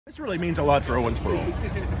This really means a lot for Owensboro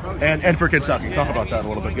and for Kentucky. Talk about that a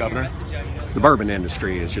little bit, Governor. The bourbon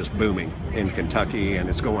industry is just booming in Kentucky, and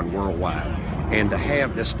it's going worldwide. And to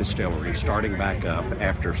have this distillery starting back up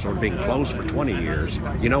after sort of being closed for 20 years,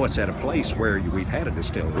 you know, it's at a place where we've had a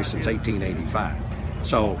distillery since 1885.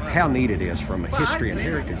 So how neat it is from a history and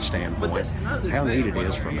heritage standpoint, how neat it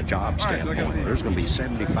is from a job standpoint. There's going to be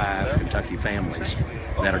 75 Kentucky families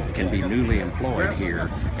that can be newly employed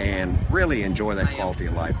here and really enjoy that quality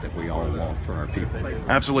of life that we all want for our people.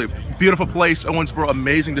 Absolutely. Beautiful place, Owensboro,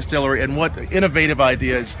 amazing distillery, and what innovative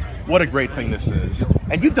ideas. What a great thing this is.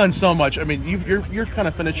 And you've done so much. I mean, you're kind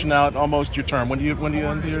of finishing out almost your term. When do you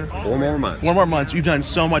end your 4 more months. 4 more months. You've done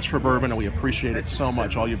so much for bourbon, and we appreciate it so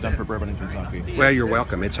much, all you've done for bourbon in Kentucky. Well, you're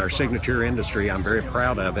welcome. It's our signature industry. I'm very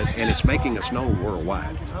proud of it, and it's making us known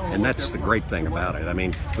worldwide. And that's the great thing about it. I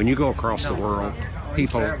mean, when you go across the world,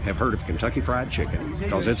 people have heard of Kentucky Fried Chicken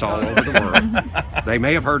because it's all over the world. They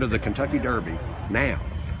may have heard of the Kentucky Derby. Now,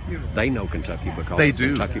 they know Kentucky because they of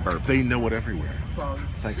do. Kentucky bourbon. They know it everywhere.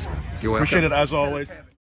 Thanks, man. You're welcome. Appreciate it as always.